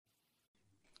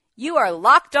You are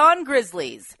Locked On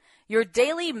Grizzlies, your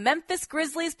daily Memphis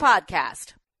Grizzlies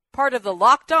podcast. Part of the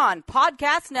Locked On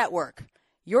Podcast Network,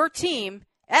 your team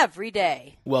every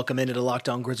day. Welcome into the Locked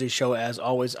On Grizzlies show. As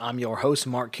always, I'm your host,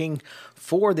 Mark King,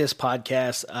 for this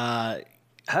podcast.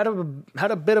 Had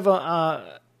a bit of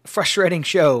a frustrating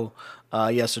show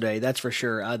yesterday, that's for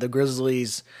sure. The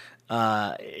Grizzlies,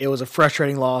 it was a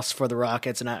frustrating loss for the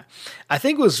Rockets, and I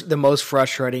think it was the most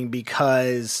frustrating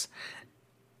because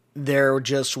there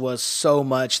just was so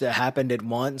much that happened at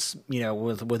once,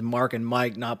 with Mark and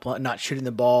Mike not shooting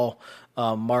the ball,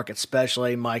 Mark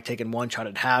especially, Mike taking one shot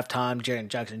at halftime, Jaren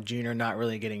Jackson Jr. not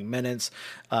really getting minutes,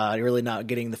 really not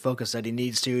getting the focus that he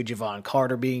needs to, Javon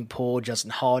Carter being pulled,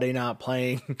 Justin Holiday not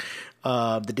playing,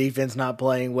 the defense not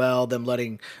playing well, them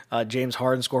letting James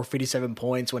Harden score 57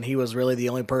 points when he was really the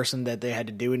only person that they had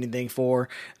to do anything for,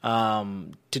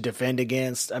 to defend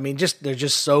against. I mean, there's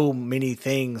just so many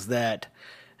things that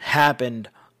happened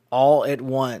all at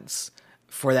once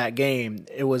for that game.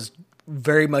 It was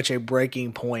very much a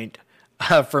breaking point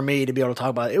for me to be able to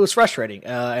talk about it. It was frustrating,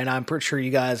 and I'm pretty sure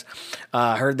you guys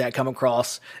heard that come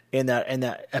across in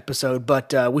that episode.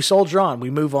 But we soldier on, we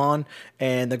move on,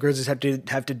 and the Grizzlies have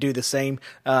to do the same.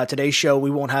 Today's show, we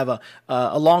won't have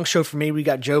a long show for me. We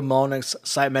got Joe Mullenix,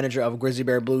 site manager of Grizzly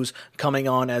Bear Blues, coming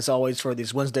on as always for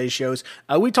these Wednesday shows.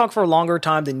 We talk for a longer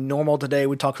time than normal today.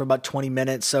 We talked for about 20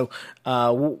 minutes, so we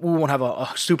won't have a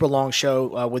super long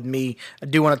show with me. I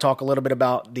do want to talk a little bit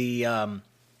about the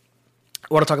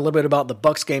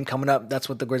Bucks game coming up. That's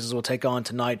what the Grizzlies will take on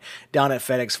tonight down at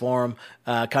FedEx Forum.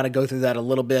 Kind of go through that a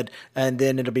little bit, and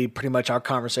then it'll be pretty much our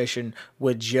conversation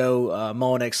with Joe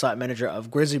Mullenix, site manager of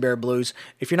Grizzly Bear Blues.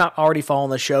 If you're not already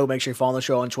following the show, make sure you follow the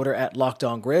show on Twitter at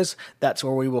LockedOnGrizz. That's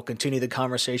where we will continue the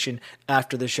conversation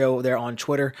after the show there on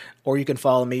Twitter, or you can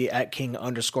follow me at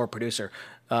King_producer.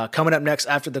 Coming up next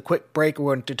after the quick break,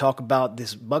 we're going to talk about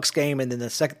this Bucks game, and then the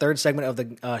third segment of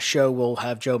the show, we'll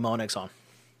have Joe Mullenix on.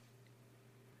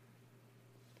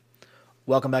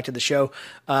 Welcome back to the show.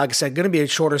 Like I said, going to be a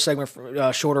shorter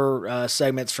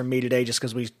segments from me today, just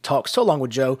because we talked so long with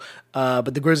Joe.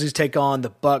 But the Grizzlies take on the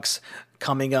Bucks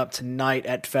coming up tonight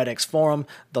at FedEx Forum.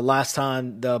 The last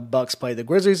time the Bucks played the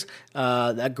Grizzlies,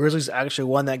 that Grizzlies actually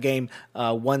won that game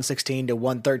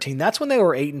 116-113. That's when they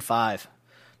were 8-5.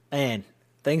 Man,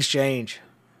 things change.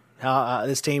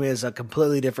 This team is a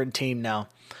completely different team now.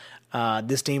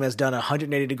 This team has done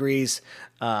 180 degrees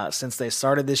since they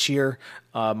started this year.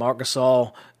 Marc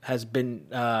Gasol has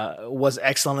was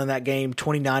excellent in that game.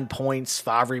 29 points,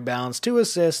 5 rebounds, 2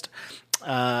 assists.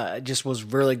 Just was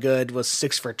really good. Was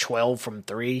 6 for 12 from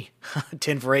 3,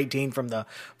 10 for 18 from the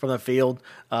field.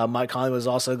 Mike Conley was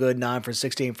also good. 9 for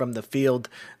 16 from the field.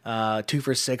 2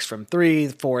 for 6 from 3,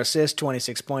 4 assists,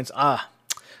 26 points.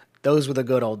 Those were the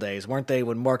good old days, weren't they,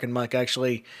 when Mark and Mike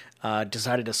actually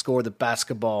decided to score the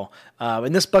basketball.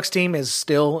 And this Bucks team is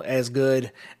still as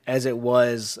good as it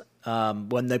was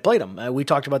when they played them. We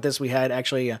talked about this. We had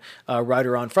actually a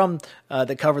writer on from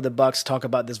that covered the Bucks talk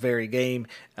about this very game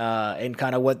and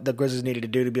kind of what the Grizzlies needed to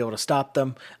do to be able to stop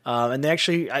them. And they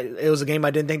actually, it was a game I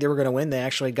didn't think they were going to win. They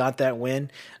actually got that win.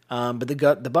 But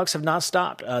the Bucks have not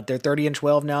stopped. They're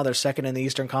 30-12 now. They're second in the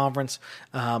Eastern Conference.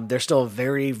 They're still a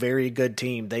very, very good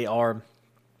team. They are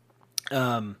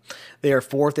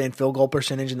fourth in field goal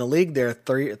percentage in the league. They're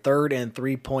third in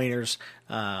three-pointers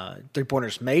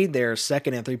made. They're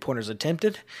second in three-pointers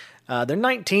attempted. They're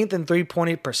 19th in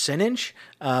three-point percentage,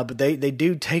 but they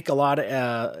do take a lot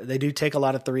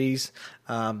of threes.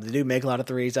 They do make a lot of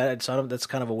threes. That's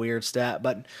kind of a weird stat,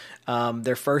 but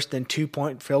they're first in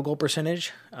 2-point field goal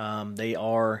percentage. They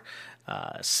are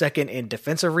second in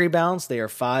defensive rebounds. They are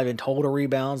 5 in total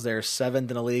rebounds. They're 7th in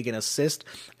the league in assists.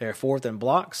 They're 4th in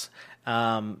blocks,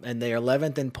 and they are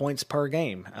 11th in points per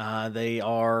game. They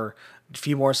are a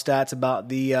few more stats about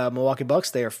the Milwaukee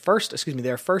Bucks. They are first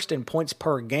in points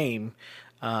per game,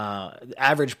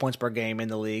 average points per game in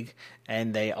the league,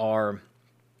 and they are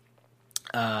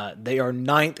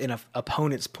 9th in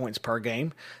opponents' points per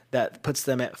game. That puts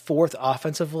them at fourth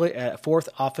offensive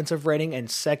rating and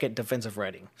second defensive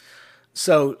rating.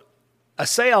 So I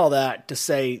say all that to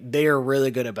say they are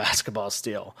really good at basketball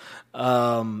still.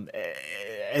 And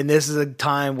this is a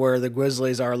time where the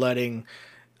Grizzlies are letting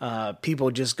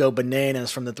people just go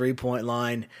bananas from the 3-point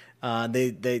line.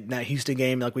 That Houston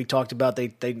game, like we talked about,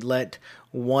 they let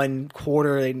one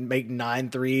quarter they make 9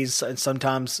 threes, and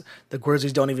sometimes the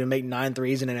Grizzlies don't even make 9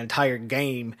 threes in an entire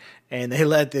game, and they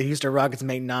let the Houston Rockets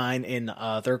make 9 in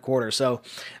third quarter. So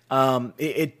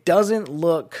it doesn't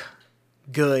look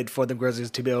good for the Grizzlies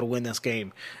to be able to win this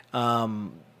game.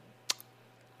 Giannis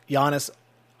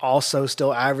also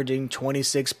still averaging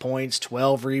 26 points,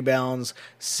 12 rebounds,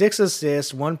 6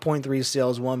 assists, 1.3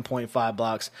 steals, 1.5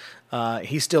 blocks.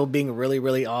 He's still being really,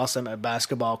 really awesome at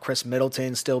basketball. Chris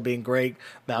Middleton still being great.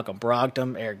 Malcolm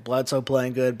Brogdon, Eric Bledsoe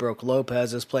playing good. Brook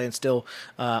Lopez is playing still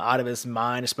out of his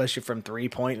mind, especially from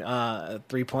three-point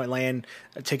land,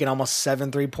 taking almost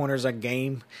 7 3-pointers a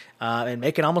game and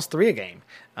making almost 3 a game.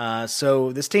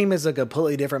 So this team is a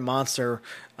completely different monster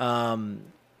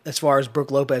as far as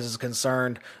Brook Lopez is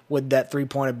concerned, with that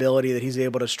 3-point ability that he's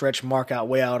able to stretch Mark out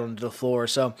way out onto the floor.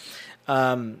 So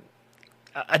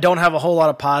I don't have a whole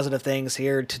lot of positive things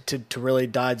here to really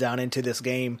dive down into this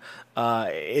game.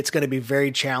 It's going to be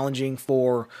very challenging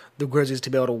for the Grizzlies to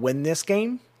be able to win this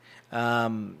game.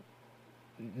 And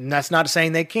that's not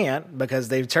saying they can't, because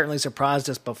they've certainly surprised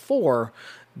us before,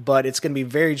 but it's going to be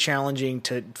very challenging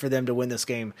for them to win this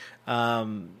game.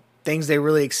 Things they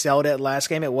really excelled at last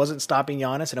game, it wasn't stopping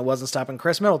Giannis and it wasn't stopping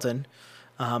Chris Middleton.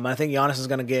 I think Giannis is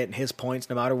going to get his points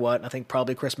no matter what. I think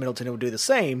probably Chris Middleton will do the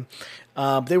same.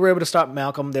 They were able to stop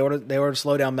Malcolm. They were to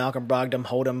slow down Malcolm Brogdon,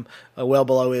 hold him well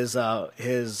below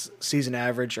his season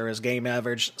average or his game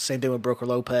average. Same thing with Brook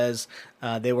Lopez.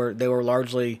 They were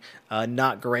largely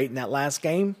not great in that last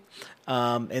game.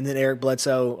 And then Eric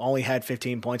Bledsoe only had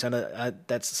 15 points. I know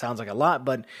that sounds like a lot,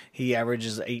 but he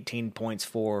averages 18 points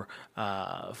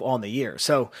on the year.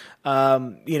 So,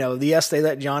 yes, they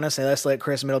let Giannis, they let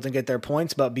Chris Middleton get their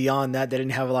points, but beyond that, they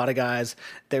didn't have a lot of guys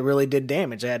that really did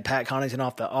damage. They had Pat Connaughton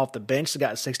off the bench that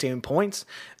got 16 points.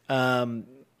 But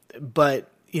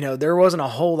there wasn't a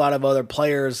whole lot of other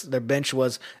players. Their bench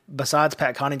was, besides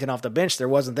Pat Connaughton off the bench, there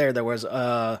wasn't there. There was,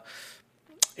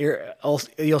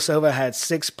 Ilyasova had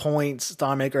 6 points.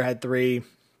 Thonmaker had 3.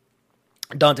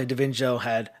 Dante DiVincenzo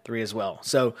had 3 as well.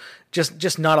 So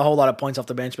just not a whole lot of points off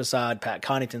the bench beside Pat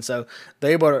Connaughton. So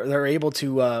they're able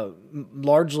to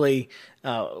largely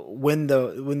win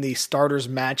the starters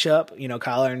matchup.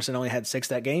 Kyle Anderson only had 6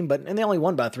 that game, and they only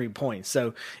won by 3 points.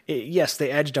 So yes,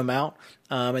 they edged them out,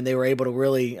 and they were able to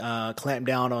really clamp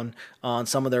down on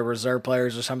some of their reserve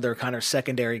players or some of their kind of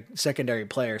secondary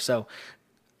players. So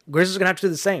Grizzlies are going to have to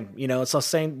do the same. It's the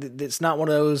same. It's not one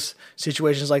of those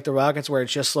situations like the Rockets where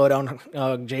it's just slow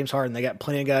down James Harden. They got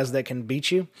plenty of guys that can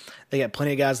beat you. They got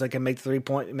plenty of guys that can make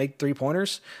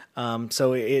 3-pointers.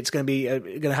 So it's going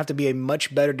to have to be a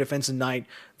much better defensive night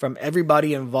from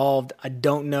everybody involved. I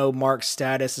don't know Mark's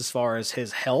status as far as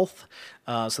his health.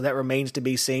 So that remains to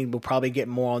be seen. We'll probably get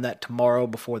more on that tomorrow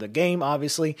before the game,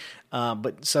 obviously.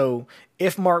 But so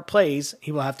if Mark plays,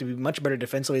 he will have to be much better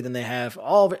defensively than they have.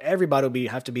 Everybody will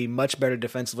have to be much better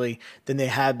defensively than they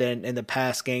have been in the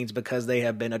past games, because they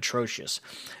have been atrocious.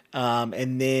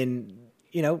 And then,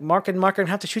 Mark and Mark are going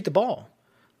to have to shoot the ball.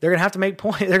 They're going to have to make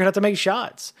points. They're going to have to make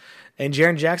shots. And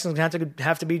Jaren Jackson's going to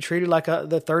have to be treated like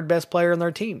the third best player on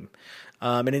their team.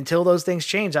 And until those things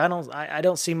change, I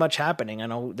don't see much happening. I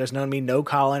know there's going to be no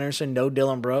Kyle Anderson, no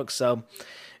Dylan Brooks. So,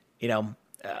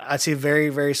 I see a very,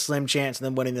 very slim chance of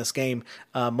them winning this game.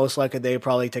 Most likely they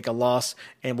probably take a loss,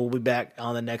 and we'll be back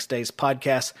on the next day's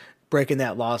podcast breaking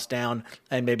that loss down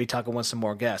and maybe talking with some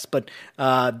more guests. But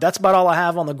that's about all I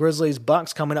have on the Grizzlies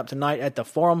Bucks coming up tonight at the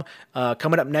Forum.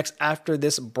 Coming up next after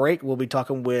this break, we'll be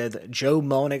talking with Joe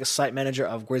Mullenix, site manager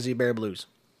of Grizzly Bear Blues.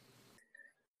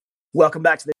 Welcome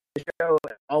back to the show.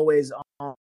 Always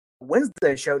on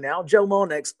Wednesday show now. Joe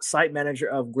Mullenix, site manager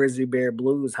of Grizzly Bear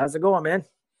Blues. How's it going, man?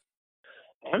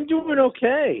 I'm doing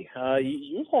okay.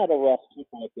 You've had a rough 2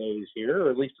 days here,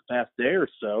 or at least the past day or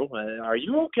so. Are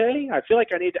you okay? I feel like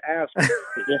I need to ask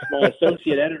if my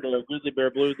associate editor of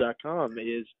GrizzlyBearBlues.com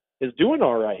is doing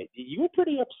all right. You were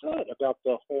pretty upset about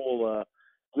the whole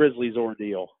Grizzlies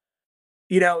ordeal.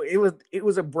 It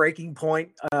was a breaking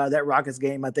point, that Rockets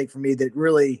game, I think, for me, that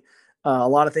really a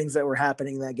lot of things that were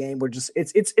happening in that game were just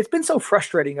it's been so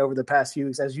frustrating over the past few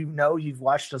weeks. As you know, you've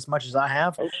watched as much as I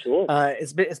have. Oh, sure.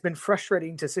 It's been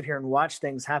frustrating to sit here and watch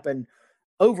things happen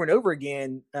over and over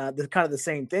again, the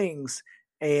same things,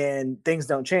 and things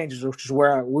don't change, which is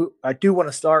where I do want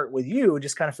to start with you,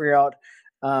 just kind of figure out,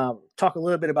 talk a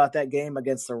little bit about that game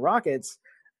against the Rockets.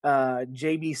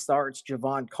 JB starts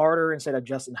Javon Carter instead of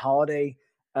Justin Holiday.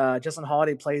 Justin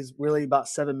Holiday plays really about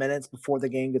 7 minutes before the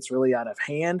game gets really out of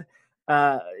hand.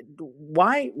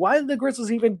 Why did the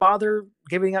Grizzlies even bother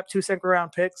giving up 2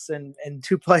 second-round picks and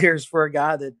 2 players for a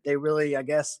guy that they really, I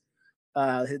guess,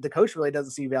 the coach really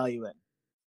doesn't see value in?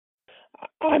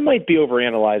 I might be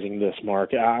overanalyzing this,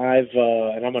 Mark. And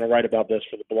I'm going to write about this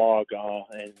for the blog,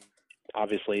 and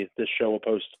obviously this show will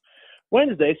post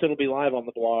Wednesday, so it'll be live on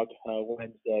the blog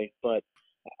Wednesday. But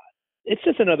it's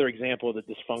just another example of the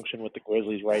dysfunction with the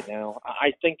Grizzlies right now.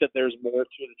 I think that there's more to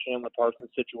the Chandler Parsons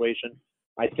situation.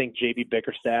 I think JB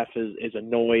Bickerstaff is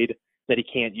annoyed that he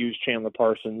can't use Chandler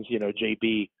Parsons.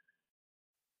 JB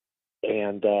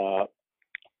and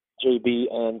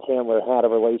Chandler had a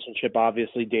relationship,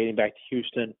 obviously dating back to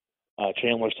Houston.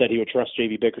 Chandler said he would trust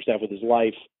JB Bickerstaff with his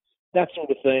life, that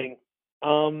sort of thing.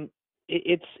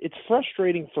 It's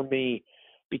frustrating for me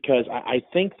because I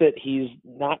think that he's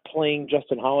not playing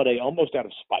Justin Holiday almost out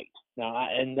of spite. Now,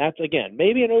 and that's, again,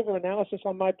 maybe an overanalysis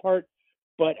on my part,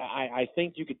 but I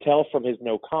think you could tell from his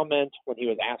no comment when he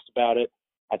was asked about it.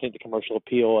 I think the commercial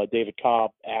appeal, David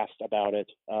Cobb asked about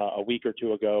it a week or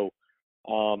two ago.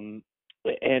 And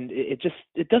it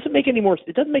doesn't make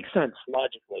it doesn't make sense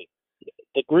logically.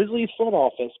 The Grizzlies front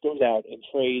office goes out and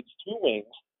trades two wings,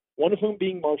 one of whom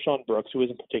being Marshawn Brooks, who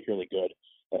isn't particularly good,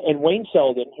 and Wayne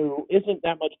Selden, who isn't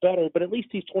that much better, but at least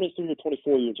he's 23 or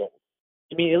 24 years old.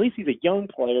 I mean, at least he's a young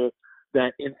player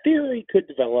that, in theory, could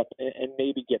develop and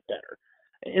maybe get better.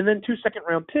 And then 2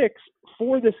 second-round picks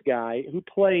for this guy who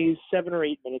plays 7 or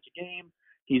 8 minutes a game.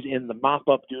 He's in the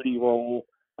mop-up duty role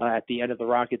at the end of the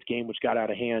Rockets game, which got out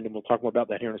of hand, and we'll talk more about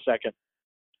that here in a second.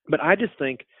 But I just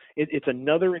think it's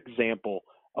another example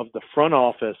of the front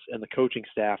office and the coaching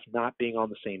staff not being on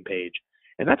the same page.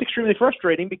 And that's extremely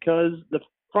frustrating because the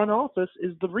front office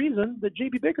is the reason that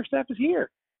JB Bickerstaff is here.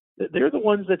 They're the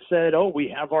ones that said, oh, we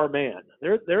have our man.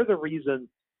 They're the reason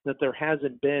that there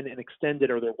hasn't been an extended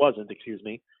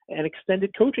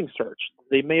coaching search.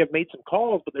 They may have made some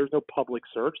calls, but there's no public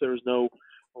search. There's no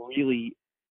really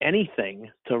anything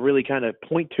to really kind of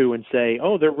point to and say,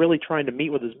 oh, they're really trying to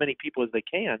meet with as many people as they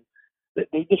can.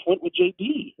 They just went with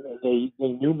JB. They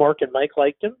knew Mark and Mike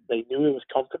liked him. They knew it was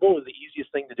comfortable. It was the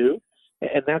easiest thing to do,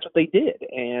 and that's what they did.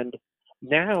 And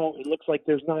now it looks like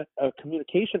there's not a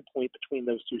communication point between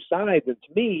those two sides. And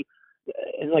to me,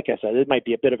 and like I said, it might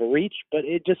be a bit of a reach, but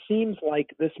it just seems like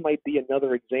this might be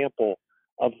another example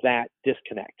of that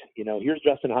disconnect. Here's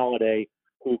Justin Holiday,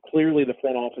 who clearly the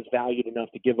front office valued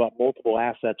enough to give up multiple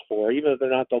assets for, even if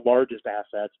they're not the largest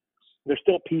assets. There's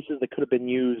still pieces that could have been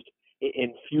used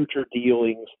in future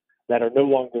dealings that are no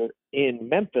longer in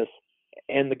Memphis,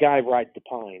 and the guy rides the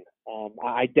pine.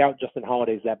 I doubt Justin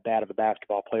Holiday's that bad of a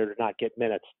basketball player to not get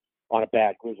minutes on a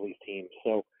bad Grizzlies team.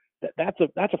 So that's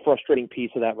a frustrating piece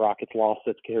of that Rockets loss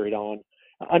that's carried on.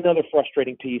 Another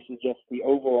frustrating piece is just the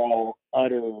overall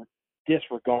utter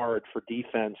disregard for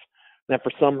defense that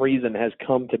for some reason has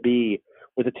come to be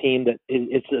with a team that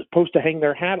is supposed to hang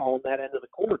their hat on that end of the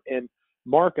court. And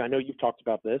Mark, I know you've talked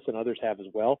about this and others have as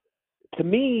well. To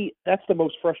me, that's the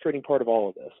most frustrating part of all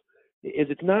of this. Is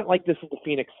it's not like this is the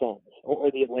Phoenix Suns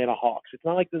or the Atlanta Hawks. It's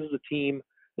not like this is a team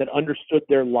that understood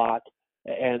their lot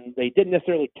and they didn't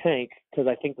necessarily tank, because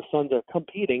I think the Suns are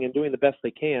competing and doing the best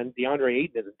they can. DeAndre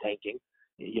Ayton isn't tanking.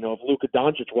 If Luka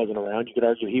Doncic wasn't around, you could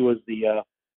argue he was the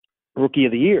rookie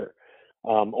of the year.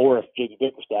 Or if JB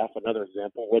Bickerstaff, another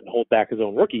example, wouldn't hold back his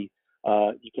own rookie,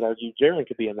 you could argue Jaren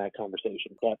could be in that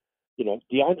conversation. But,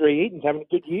 DeAndre Ayton's having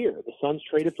a good year. The Suns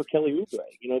traded for Kelly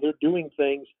Oubre. They're doing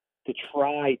things to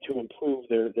try to improve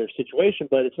their situation,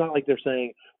 but it's not like they're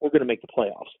saying we're going to make the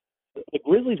playoffs. The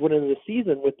Grizzlies went into the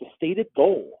season with the stated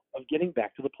goal of getting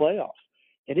back to the playoffs,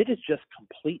 and it has just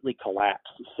completely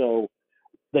collapsed. So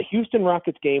the Houston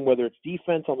Rockets game, whether it's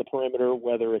defense on the perimeter,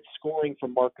 whether it's scoring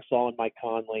from Marc Gasol and Mike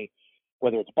Conley,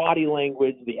 whether it's body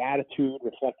language, the attitude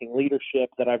reflecting leadership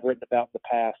that I've written about in the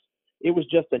past, it was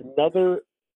just another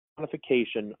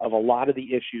quantification of a lot of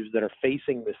the issues that are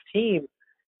facing this team.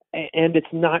 And it's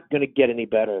not going to get any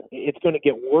better. It's going to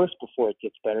get worse before it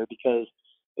gets better, because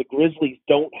the Grizzlies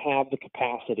don't have the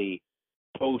capacity,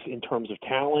 both in terms of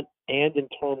talent and in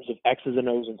terms of X's and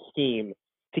O's and scheme,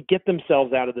 to get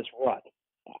themselves out of this rut.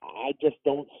 I just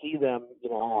don't see them.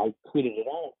 I tweeted it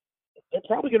out. They're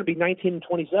probably going to be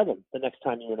 19-27 the next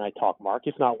time you and I talk, Mark,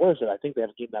 if not worse. I think they have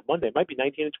a game that Monday. It might be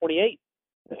 19-28.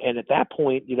 And at that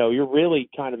point, you're really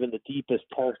kind of in the deepest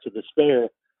parts of despair,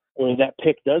 where that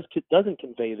pick doesn't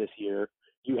convey this year.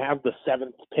 You have the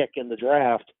 7th pick in the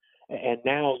draft, and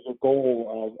now your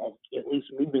goal of at least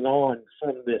moving on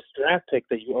from this draft pick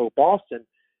that you owe Boston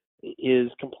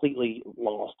is completely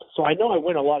lost. So I know I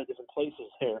went a lot of different places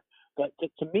there, but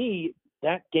to me,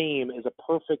 that game is a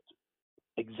perfect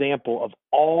example of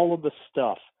all of the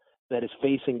stuff that is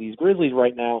facing these Grizzlies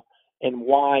right now and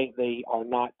why they are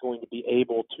not going to be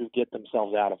able to get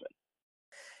themselves out of it.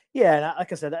 Yeah, and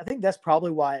like I said, I think that's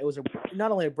probably why it was not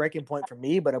only a breaking point for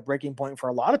me, but a breaking point for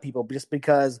a lot of people, just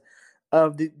because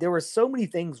of there were so many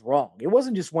things wrong. It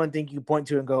wasn't just one thing you point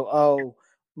to and go, oh,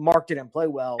 Mark didn't play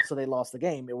well, so they lost the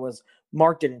game. It was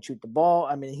Mark didn't shoot the ball.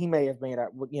 I mean, he may have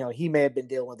he may have been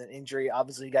dealing with an injury.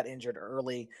 Obviously, he got injured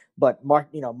early, but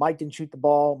Mike didn't shoot the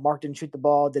ball. Mark didn't shoot the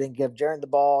ball. Didn't give Jaren the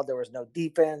ball. There was no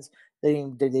defense. They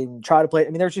didn't even try to play. I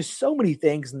mean, there's just so many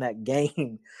things in that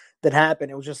game that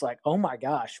happened. It was just like, oh my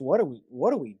gosh, what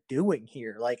are we doing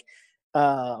here? Like,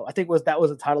 I think that was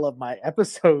the title of my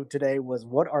episode today was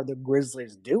what are the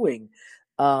Grizzlies doing?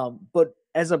 But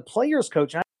as a player's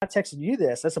coach, and I texted you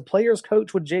this, as a player's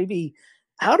coach with JV,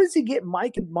 how does he get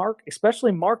Mike and Mark,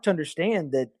 especially Mark, to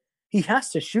understand that he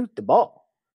has to shoot the ball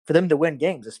for them to win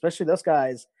games, especially those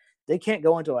guys, they can't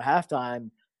go into a halftime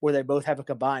where they both have a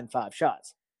combined 5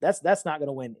 shots. That's not going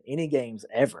to win any games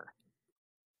ever.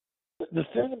 The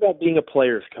thing about being a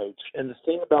player's coach and the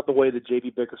thing about the way that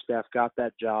JB Bickerstaff got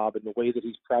that job and the way that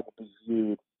he's probably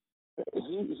viewed,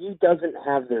 he doesn't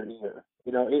have their ear.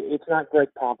 It's not Greg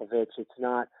Popovich. It's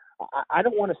not – I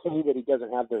don't want to say that he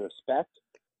doesn't have their respect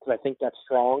because I think that's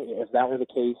strong. If that were the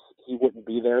case, he wouldn't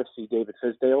be there, see David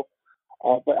Fizdale.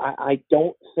 But I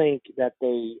don't think that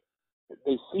they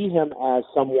see him as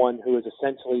someone who is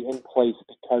essentially in place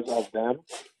because of them.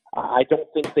 I don't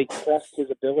think they trust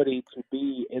his ability to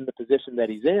be in the position that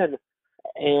he's in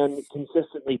and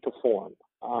consistently perform.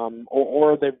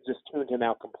 Or they've just tuned him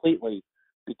out completely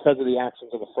because of the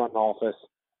actions of the front office,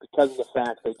 because of the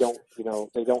fact they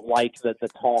don't like the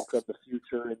talk of the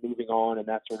future and moving on and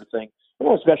that sort of thing. And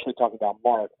especially talking about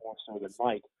Mark more so than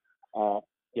Mike.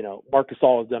 Marc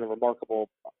Gasol has done a remarkable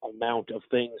amount of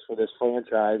things for this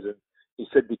franchise, and he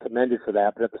should be commended for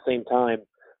that. But at the same time,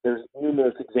 there's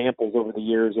numerous examples over the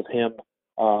years of him,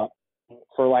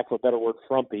 for lack of a better word,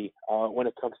 frumpy, when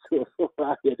it comes to a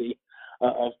variety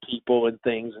of people and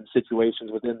things and situations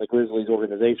within the Grizzlies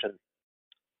organization.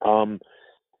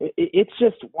 It's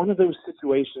just one of those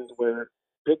situations where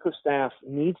Bickerstaff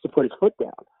needs to put his foot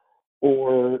down,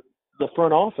 or the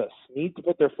front office needs to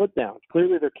put their foot down.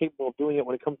 Clearly, they're capable of doing it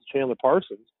when it comes to Chandler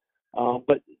Parsons.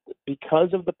 But because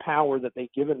of the power that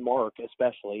they've given Mark,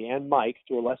 especially, and Mike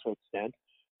to a lesser extent,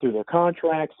 through their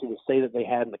contracts, through the say that they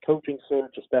had in the coaching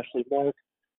search, especially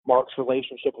Mark's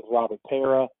relationship with Robert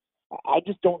Pera, I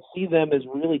just don't see them as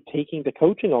really taking to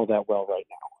coaching all that well right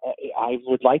now. I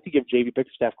would like to give J.B.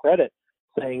 Bickerstaff credit,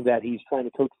 saying that he's trying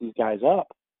to coach these guys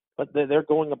up, but they're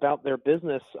going about their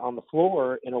business on the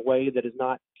floor in a way that is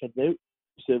not conducive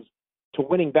to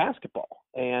winning basketball.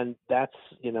 And that's,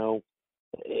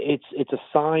 it's a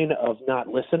sign of not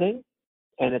listening,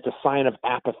 and it's a sign of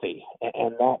apathy,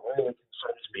 and that really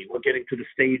concerns me. We're getting to the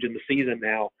stage in the season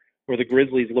now where the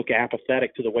Grizzlies look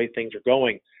apathetic to the way things are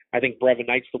going. I think Brevin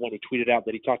Knight's the one who tweeted out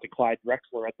that he talked to Clyde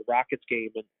Drexler at the Rockets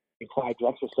game, and Clyde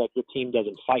Drexler said, your team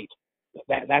doesn't fight.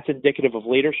 That's indicative of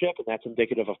leadership, and that's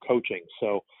indicative of coaching.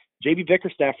 So J.B.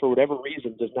 Bickerstaff, for whatever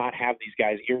reason, does not have these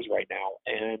guys' ears right now,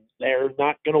 and they're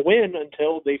not going to win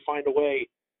until they find a way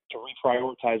to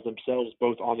reprioritize themselves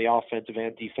both on the offensive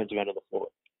and defensive end of the floor.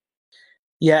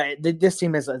 Yeah, this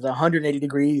team is 180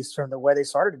 degrees from the way they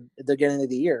started at the beginning of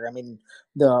the year. I mean,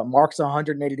 the Mark's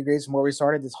 180 degrees from where we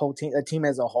started. This whole team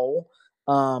as a whole.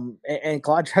 And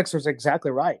Clyde Drexler's exactly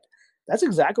right. That's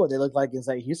exactly what they look like against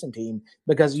that Houston team,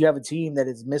 because you have a team that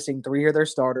is missing 3 of their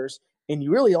starters, and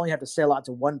you really only have to sell out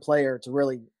to one player to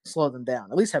really slow them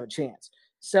down, at least have a chance.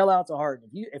 Sell out to Harden.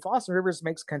 If Austin Rivers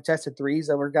makes contested threes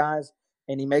over guys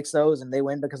and he makes those and they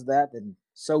win because of that, then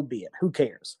so be it. Who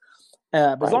cares?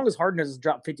 But as long as Harden has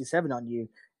dropped 57 on you,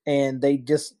 and they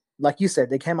just, like you said,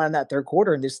 they came out in that third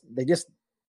quarter and they just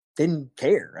didn't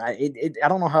care. I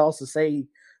don't know how else to say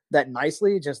that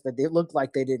nicely, just that they looked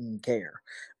like they didn't care.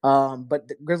 But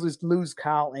the Grizzlies lose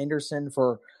Kyle Anderson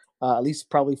for at least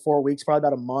probably 4 weeks, probably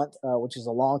about a month, which is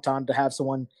a long time to have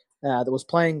someone that was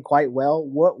playing quite well.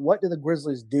 What do the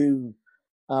Grizzlies do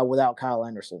without Kyle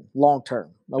Anderson long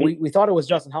term? We thought it was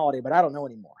Justin Holiday, but I don't know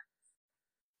anymore.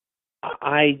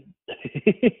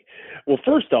 Well,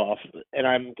 first off, and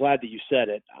I'm glad that you said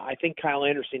it, I think Kyle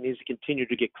Anderson needs to continue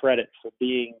to get credit for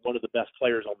being one of the best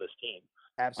players on this team.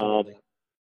 Absolutely.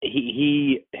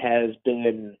 He has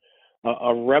been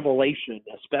a revelation,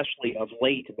 especially of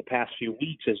late in the past few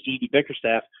weeks, as J.B.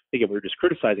 Bickerstaff, again, we were just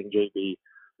criticizing JB,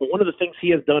 but one of the things he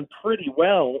has done pretty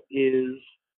well is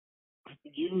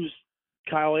use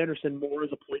Kyle Anderson more as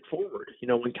a point forward.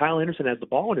 When Kyle Anderson has the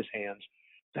ball in his hands,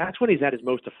 that's when he's at his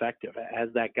most effective, as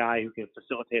that guy who can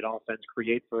facilitate offense,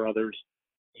 create for others,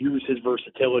 use his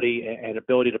versatility and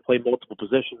ability to play multiple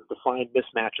positions to find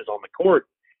mismatches on the court.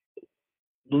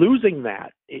 Losing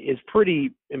that is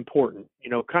pretty important.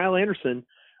 Kyle Anderson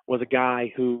was a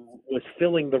guy who was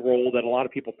filling the role that a lot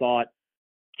of people thought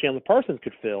Chandler Parsons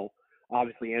could fill.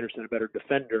 Obviously, Anderson a better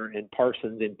defender and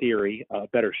Parsons, in theory, a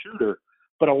better shooter.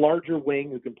 but a larger wing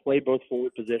who can play both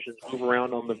forward positions, move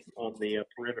around on the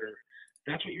perimeter.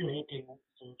 That's what you're hoping for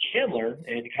Chandler,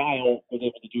 and Kyle was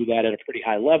able to do that at a pretty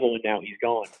high level, and now he's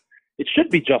gone. It should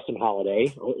be Justin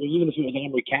Holiday, or even if it was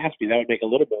Omri Caspi, that would make a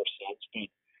little more sense. But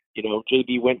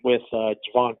JB went with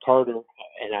Javon Carter,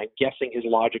 and I'm guessing his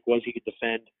logic was he could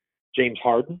defend James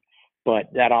Harden,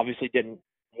 but that obviously didn't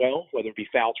well, whether it be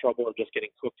foul trouble or just getting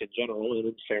cooked in general. And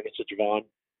in fairness to Javon,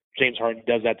 James Harden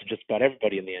does that to just about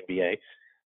everybody in the NBA.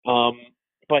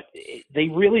 But they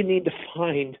really need to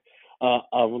find a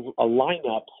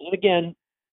lineup. And again,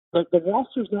 the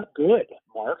roster's not good,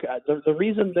 Mark. The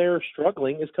reason they're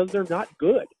struggling is because they're not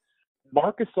good.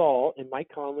 Marc Gasol and Mike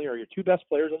Conley are your two best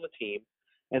players on the team,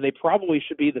 and they probably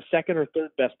should be the second or third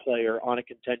best player on a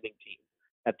contending team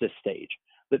at this stage.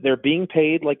 That they're being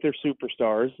paid like they're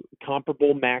superstars,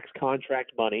 comparable max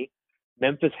contract money.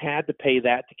 Memphis had to pay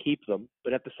that to keep them,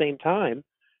 but at the same time,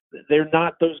 they're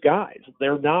not those guys.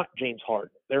 They're not James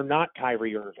Harden. They're not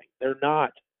Kyrie Irving. They're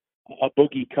not a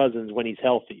Boogie Cousins when he's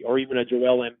healthy, or even a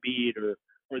Joel Embiid, or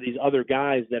these other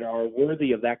guys that are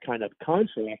worthy of that kind of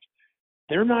contract.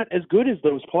 They're not as good as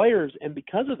those players, and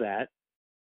because of that,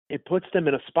 it puts them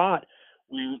in a spot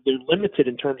where they're limited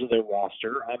in terms of their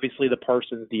roster. Obviously, the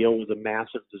Parsons deal was a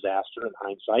massive disaster in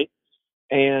hindsight,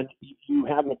 and you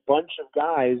have a bunch of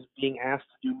guys being asked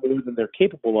to do more than they're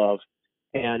capable of.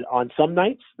 And on some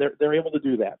nights, they're able to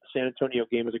do that. The San Antonio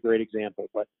game is a great example.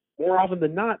 But more often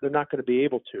than not, they're not going to be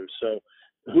able to. So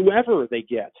whoever they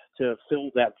get to fill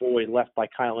that void left by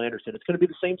Kyle Anderson, it's going to be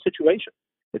the same situation.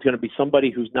 It's going to be somebody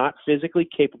who's not physically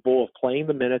capable of playing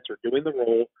the minutes or doing the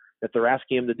role that they're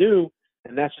asking him to do,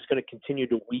 and that's just going to continue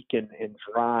to weaken and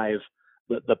drive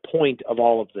the point of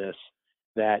all of this,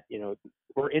 that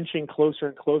we're inching closer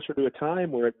and closer to a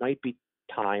time where it might be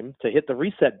time to hit the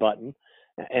reset button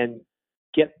and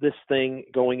get this thing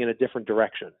going in a different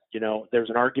direction. There's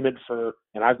an argument for,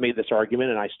 and I've made this argument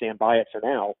and I stand by it for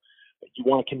now, you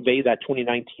want to convey that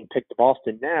 2019 pick to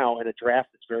Boston now in a draft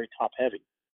that's very top heavy.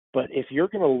 But if you're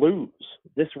going to lose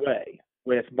this way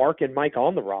with Mark and Mike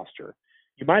on the roster,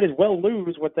 you might as well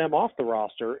lose with them off the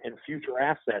roster and future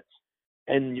assets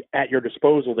and at your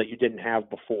disposal that you didn't have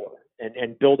before,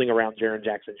 and building around Jaren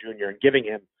Jackson Jr. and giving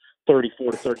him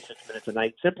 34 to 36 minutes a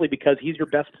night simply because he's your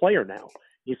best player now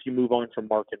if you move on from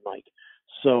Mark and Mike.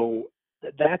 So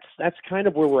that's kind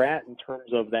of where we're at in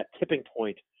terms of that tipping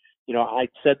point. I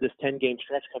said this 10-game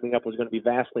stretch coming up was going to be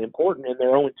vastly important, and they're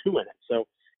 0-2 in it. So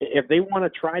if they want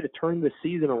to try to turn this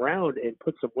season around and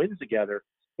put some wins together,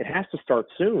 it has to start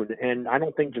soon, and I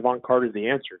don't think Javon Carter is the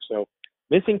answer. So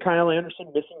missing Kyle Anderson,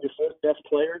 missing your fourth best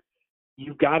player,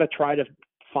 you've got to try to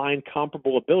find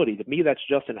comparable ability. To me, that's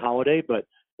Justin Holiday, but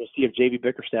we'll see if JB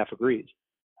Bickerstaff agrees.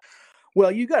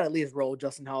 Well, you got to at least roll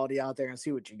Justin Holiday out there and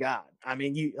see what you got. I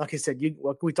mean, like I said,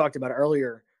 like we talked about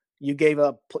earlier, you gave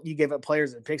up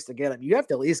players and picks to get him. You have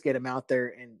to at least get him out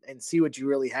there and see what you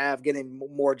really have, get him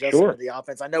more adjustment to the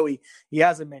offense. I know he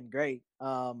hasn't been great,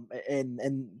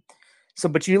 so,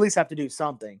 but you at least have to do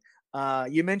something.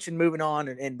 You mentioned moving on,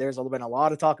 and there's been a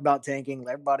lot of talk about tanking.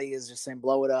 Everybody is just saying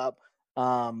blow it up.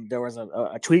 There was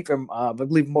a tweet from I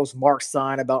believe most Mark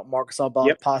Stein about Marc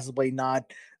Gasol possibly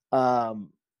not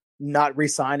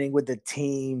re-signing with the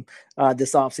team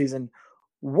this offseason.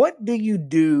 What do you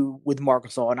do with Marc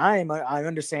Gasol? And I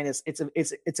understand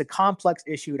it's a complex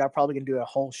issue, and I'm probably going to do a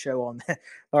whole show on that,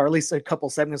 or at least a couple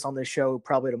segments on this show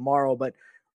probably tomorrow. But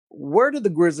where do the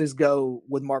Grizzlies go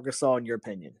with Marc Gasol, in your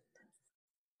opinion?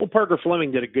 Well, Parker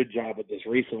Fleming did a good job of this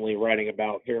recently, writing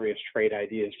about various trade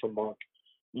ideas for Mark.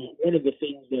 One of the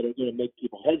things that are going to make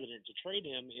people hesitant to trade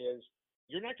him is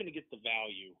you're not going to get the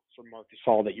value for Marc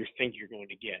Gasol that you think you're going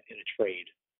to get in a trade.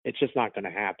 It's just not going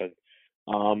to happen.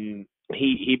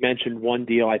 He mentioned one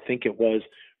deal, I think it was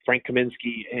Frank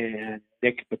Kaminsky and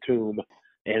Nick Batum,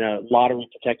 and a lottery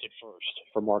protected first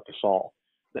for Marc Gasol.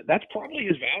 That's probably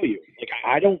his value.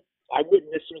 I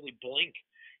wouldn't necessarily blink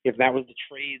if that was the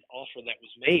trade offer that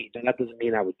was made. And that doesn't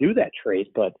mean I would do that trade,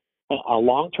 but a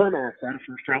long-term asset, a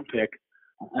first-round pick,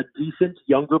 a decent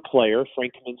younger player.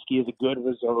 Frank Kaminsky is a good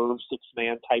reserve,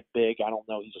 six-man type big. I don't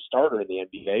know he's a starter in the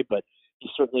NBA, but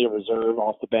he's certainly a reserve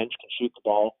off the bench, can shoot the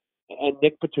ball. And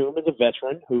Nick Batum is a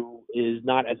veteran who is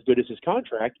not as good as his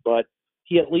contract, but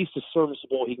he at least is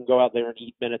serviceable. He can go out there and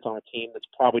eat minutes on a team that's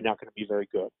probably not going to be very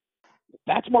good.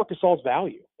 That's Marc Gasol's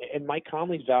value. And Mike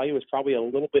Conley's value is probably a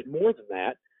little bit more than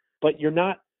that, but you're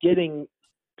not getting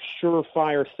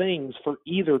surefire things for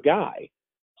either guy.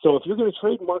 So if you're going to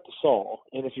trade Marc Gasol,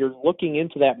 and if you're looking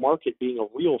into that market being a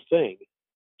real thing,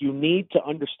 you need to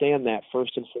understand that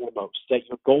first and foremost, that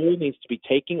your goal needs to be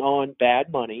taking on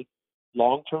bad money,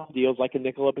 long-term deals like a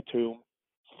Nicola Batum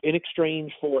in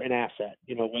exchange for an asset.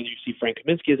 Whether you see Frank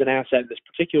Kaminsky as an asset in this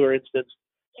particular instance,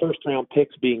 first-round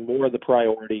picks being more of the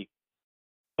priority.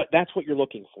 But that's what you're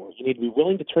looking for. You need to be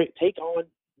willing to take on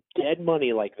dead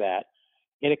money like that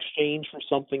in exchange for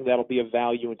something that'll be of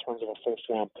value in terms of a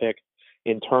first-round pick,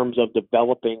 in terms of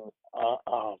developing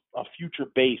a future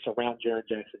base around Jaren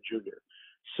Jackson Jr.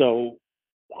 So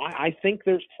I think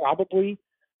there's probably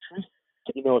truth.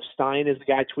 If Stein is the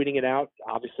guy tweeting it out,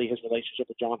 obviously his relationship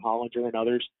with John Hollinger and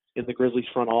others in the Grizzlies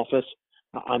front office,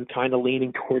 I'm kind of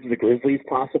leaning towards the Grizzlies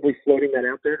possibly floating that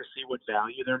out there to see what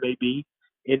value there may be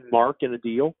in Mark in the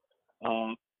deal.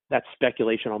 That's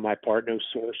speculation on my part, no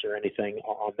source or anything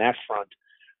on that front.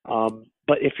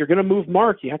 But if you're going to move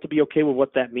Mark, you have to be okay with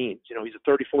what that means. He's a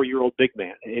 34-year-old big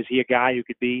man. Is he a guy who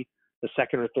could be the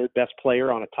second or third best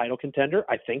player on a title contender?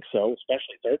 I think so,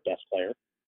 especially third best player.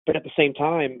 But at the same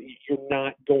time, you're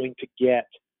not going to get,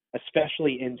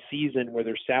 especially in season where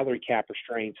there's salary cap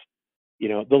restraints.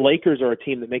 The Lakers are a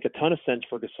team that make a ton of sense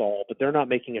for Gasol, but they're not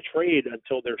making a trade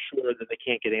until they're sure that they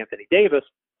can't get Anthony Davis,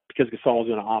 because Gasol is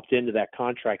going to opt into that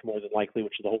contract more than likely,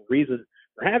 which is the whole reason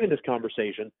we're having this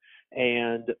conversation.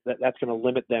 And that's going to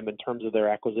limit them in terms of their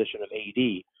acquisition of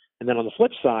AD. And then on the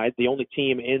flip side, the only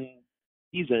team in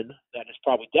season that is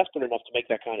probably desperate enough to make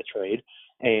that kind of trade,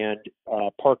 and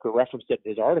Parker referenced it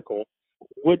in his article,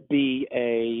 would be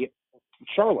a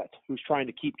Charlotte, who's trying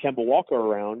to keep Kemba Walker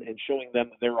around and showing them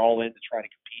that they're all in to try to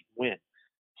compete and win.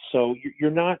 So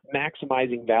you're not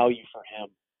maximizing value for him.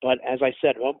 But as I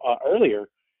said earlier,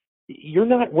 you're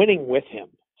not winning with him.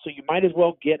 So you might as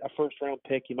well get a first-round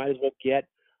pick. You might as well get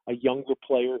a younger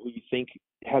player who you think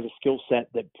has a skill set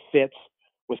that fits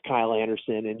with Kyle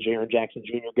Anderson and Jaren Jackson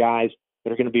Jr., guys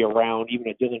that are going to be around, even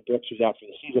a Dylan Brooks who's out for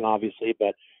the season, obviously.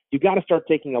 But you got to start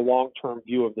taking a long-term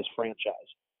view of this franchise.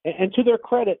 And to their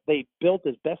credit, they built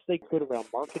as best they could around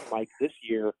Mark and Mike this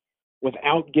year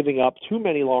without giving up too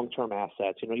many long-term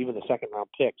assets, even the second-round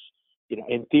picks.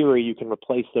 In theory, you can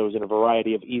replace those in a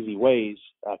variety of easy ways,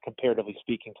 comparatively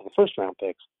speaking, to the first-round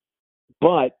picks.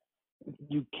 But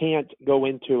you can't go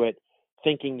into it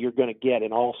thinking you're going to get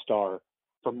an all-star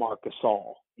from Marc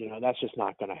Gasol. That's just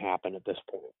not going to happen at this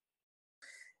point.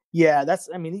 Yeah,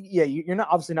 you're not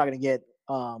obviously not going to get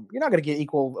you're not going to get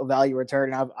equal value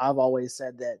return. And I've always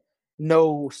said that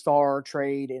no star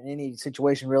trade in any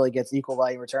situation really gets equal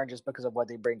value return just because of what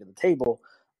they bring to the table.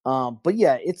 But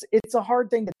yeah, it's a hard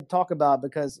thing to talk about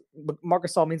because Marc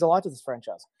Gasol means a lot to this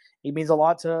franchise. He means a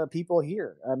lot to people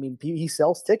here. I mean, he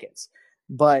sells tickets,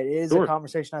 but it is a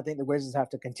conversation I think the Grizzlies have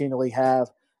to continually have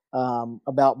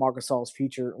about Marc Gasol's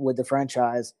future with the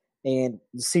franchise and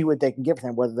see what they can get for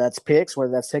him, whether that's picks,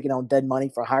 whether that's taking on dead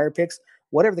money for higher picks,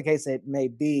 whatever the case it may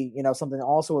be. Something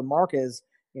also with Marc is,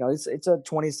 it's a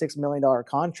 $26 million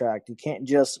contract. You can't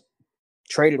just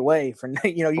trade it away for,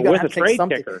 you got to have to take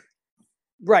something. Kicker.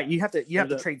 Right, you have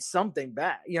to trade something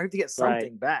back. You have to get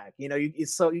something back.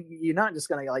 You're not just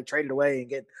going to trade it away and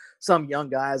get some young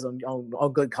guys on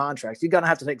good contracts. You're going to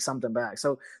have to take something back.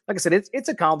 So, like I said, it's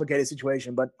a complicated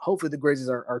situation, but hopefully the Grizzlies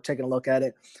are taking a look at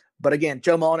it. But again,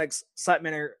 Joe Mullinax, site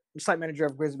manager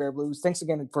of Grizzly Bear Blues. Thanks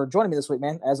again for joining me this week,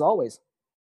 man. As always.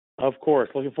 Of course,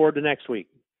 looking forward to next week.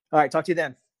 All right, talk to you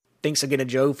then. Thanks again to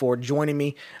Joe for joining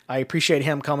me. I appreciate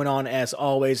him coming on as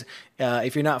always.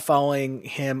 If you're not following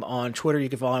him on Twitter, you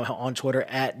can follow him on Twitter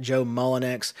at Joe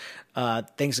Mullinax.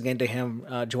 Thanks again to him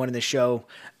joining the show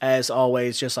as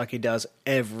always, just like he does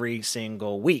every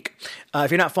single week.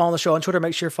 If you're not following the show on Twitter,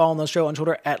 make sure you're following the show on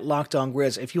Twitter at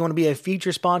LockedOnGrizz. If you want to be a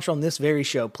featured sponsor on this very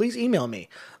show, please email me,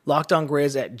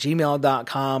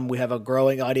 lockedongrizz@gmail.com. We have a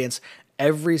growing audience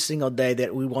every single day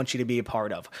that we want you to be a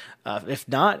part of. If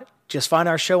not, just find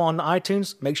our show on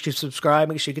iTunes. Make sure you subscribe.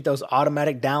 Make sure you get those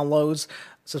automatic downloads.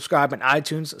 Subscribe on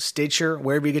iTunes, Stitcher,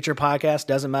 wherever you get your podcast.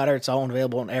 Doesn't matter. It's all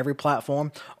available on every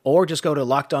platform. Or just go to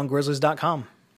LockedOnGrizzlies.com.